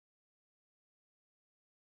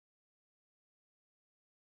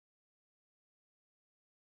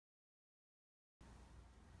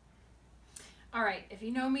All right, if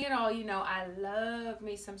you know me at all, you know I love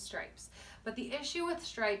me some stripes. But the issue with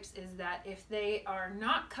stripes is that if they are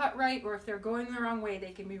not cut right or if they're going the wrong way,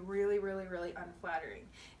 they can be really, really, really unflattering.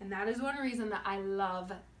 And that is one reason that I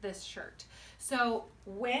love this shirt. So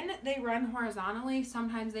when they run horizontally,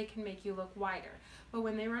 sometimes they can make you look wider. But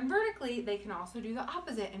when they run vertically, they can also do the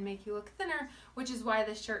opposite and make you look thinner, which is why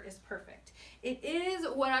this shirt is perfect. It is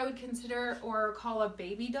what I would consider or call a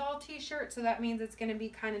baby doll t-shirt. So that means it's going to be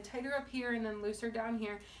kind of tighter up here and then looser down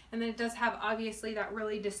here. And then it does have obviously that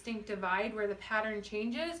really distinct divide where the pattern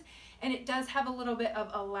changes. And it does have a little bit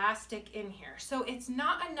of elastic in here. So it's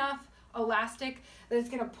not enough elastic that it's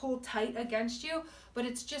going to pull tight against you, but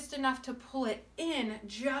it's just enough to pull it in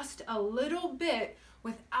just a little bit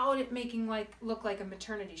without it making look like a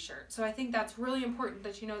maternity shirt. So I think that's really important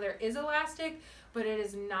that you know there is elastic, but it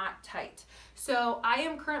is not tight. So I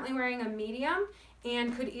am currently wearing a medium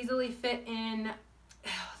and could easily fit in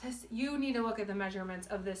this. You need to look at the measurements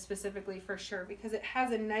of this specifically for sure, because it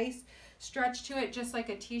has a nice stretch to it just like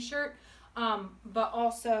a t-shirt, but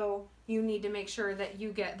also you need to make sure that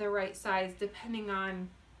you get the right size depending on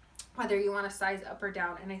whether you want to size up or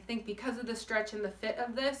down. And I think because of the stretch and the fit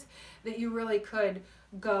of this, that you really could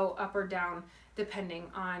go up or down depending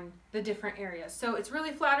on the different areas. So it's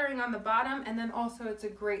really flattering on the bottom, and then also it's a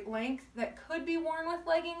great length that could be worn with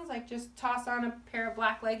leggings, like just toss on a pair of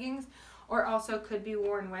black leggings, or also could be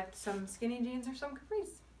worn with some skinny jeans or some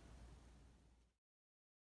capris.